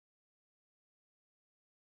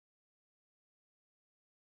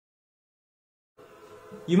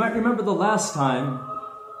You might remember the last time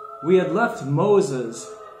we had left Moses.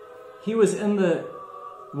 He was in the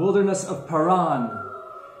wilderness of Paran,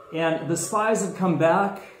 and the spies had come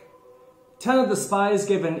back. 10 of the spies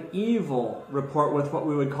gave an evil report with what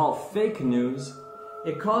we would call fake news.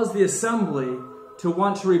 It caused the assembly to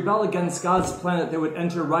want to rebel against God's plan that they would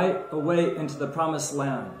enter right away into the promised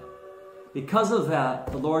land. Because of that,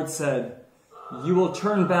 the Lord said, you will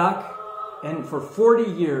turn back, and for 40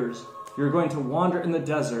 years, you're going to wander in the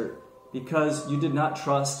desert because you did not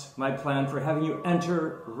trust my plan for having you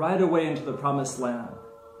enter right away into the promised land.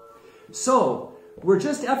 So, we're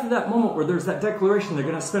just after that moment where there's that declaration they're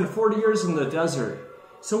going to spend 40 years in the desert.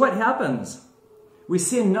 So what happens? We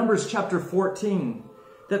see in Numbers chapter 14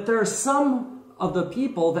 that there are some of the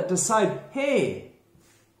people that decide, hey,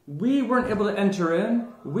 we weren't able to enter in.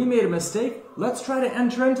 We made a mistake. Let's try to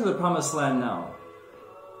enter into the promised land now.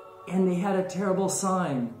 And they had a terrible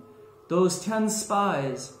sign. Those 10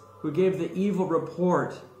 spies who gave the evil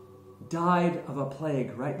report died of a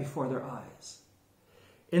plague right before their eyes.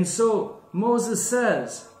 And so Moses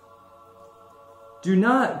says, do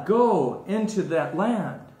not go into that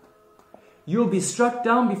land. You will be struck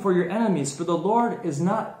down before your enemies, for the Lord is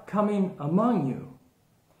not coming among you,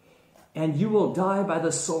 and you will die by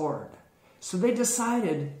the sword. So they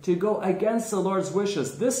decided to go against the Lord's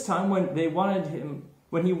wishes. This time when he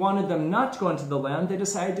wanted them not to go into the land, they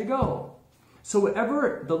decided to go. So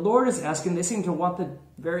whatever the Lord is asking, they seem to want the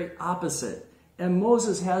very opposite. And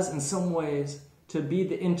Moses has, in some ways, to be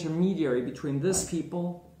the intermediary between this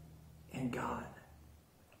people and God.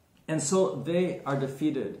 And so they are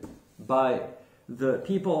defeated by the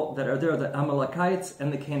people that are there, the Amalekites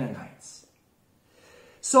and the Canaanites.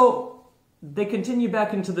 So they continue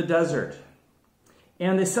back into the desert,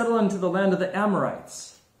 and they settle into the land of the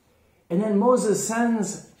Amorites. And then Moses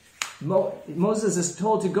is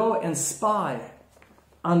told to go and spy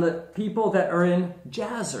on the people that are in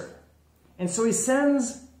Jazer. And so he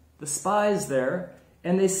sends the spies there,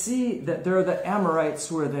 and they see that there are the Amorites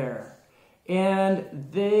who are there. And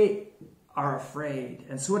they are afraid.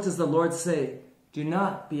 And so what does the Lord say? Do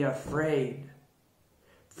not be afraid,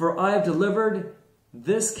 for I have delivered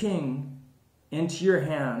this king into your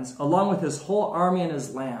hands, along with his whole army and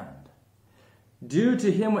his land. Do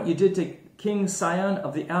to him what you did to King Sihon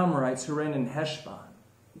of the Amorites who reigned in Heshbon.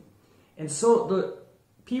 And so the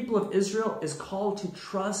people of Israel is called to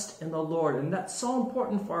trust in the Lord. And that's so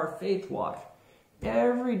important for our faith walk.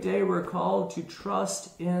 Every day we're called to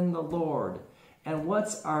trust in the Lord. And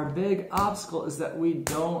what's our big obstacle is that we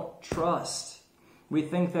don't trust. We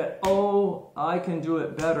think that, oh, I can do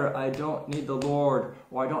it better. I don't need the Lord,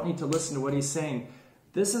 or I don't need to listen to what he's saying.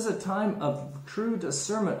 This is a time of true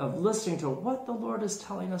discernment, of listening to what the Lord is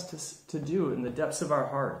telling us to do in the depths of our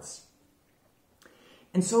hearts.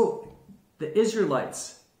 And so the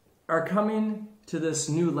Israelites are coming to this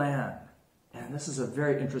new land. And this is a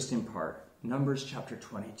very interesting part. Numbers chapter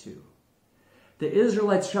 22. The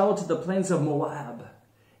Israelites traveled to the plains of Moab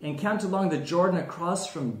and camped along the Jordan across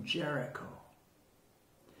from Jericho.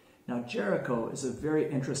 Now, Jericho is a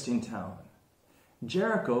very interesting town.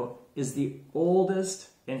 Jericho is the oldest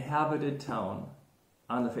inhabited town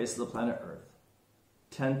on the face of the planet Earth,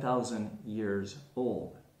 10,000 years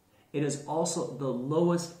old. It is also the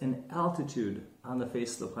lowest in altitude on the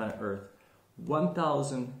face of the planet Earth,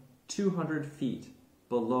 1,200 feet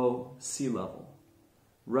below sea level,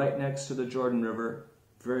 right next to the Jordan River,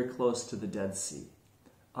 very close to the Dead Sea.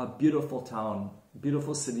 A beautiful town,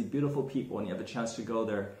 beautiful city, beautiful people, and you have a chance to go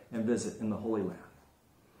there and visit in the Holy Land.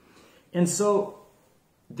 And so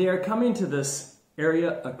they are coming to this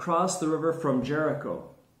area across the river from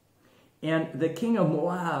Jericho. And the king of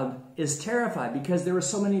Moab is terrified because there were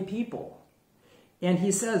so many people. And he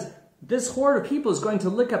says, this horde of people is going to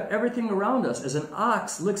lick up everything around us as an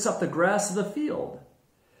ox licks up the grass of the field.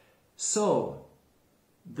 So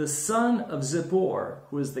the son of Zippor,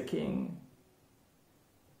 who is the king,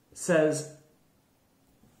 says,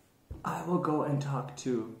 I will go and talk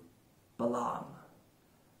to Balaam.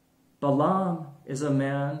 Balaam is a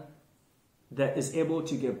man that is able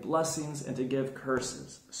to give blessings and to give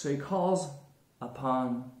curses. So he calls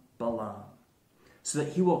upon Balaam so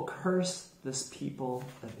that he will curse this people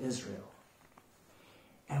of Israel.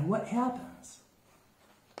 And what happens?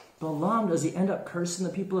 Balaam, does he end up cursing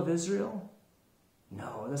the people of Israel?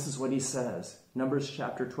 No, this is what he says. Numbers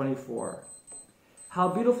chapter 24. How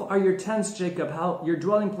beautiful are your tents, Jacob, how your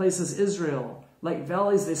dwelling places, Israel. Like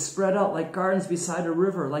valleys they spread out, like gardens beside a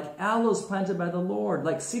river, like aloes planted by the Lord,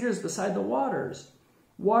 like cedars beside the waters.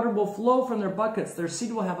 Water will flow from their buckets, their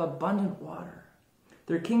seed will have abundant water.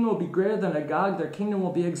 Their king will be greater than Agag, their kingdom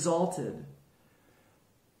will be exalted.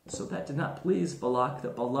 So that did not please Balak,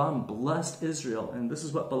 that Balaam blessed Israel. And this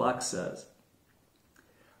is what Balak says.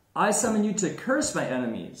 I summon you to curse my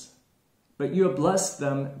enemies, but you have blessed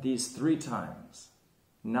them these 3 times.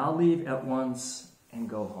 Now leave at once and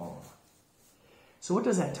go home. So what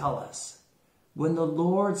does that tell us? When the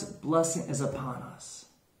Lord's blessing is upon us,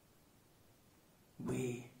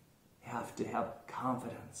 we have to have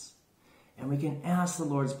confidence. And we can ask the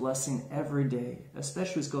Lord's blessing every day,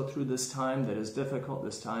 especially as we go through this time that is difficult,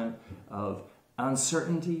 this time of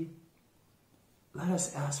uncertainty. Let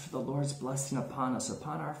us ask for the Lord's blessing upon us,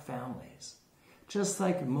 upon our families. Just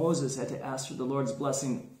like Moses had to ask for the Lord's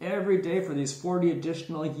blessing every day for these 40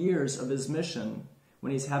 additional years of his mission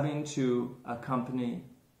when he's having to accompany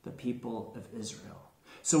the people of Israel.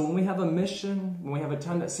 So when we have a mission, when we have a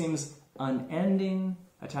time that seems unending,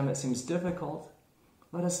 a time that seems difficult,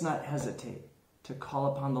 let us not hesitate to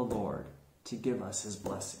call upon the Lord to give us his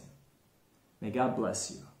blessing. May God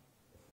bless you.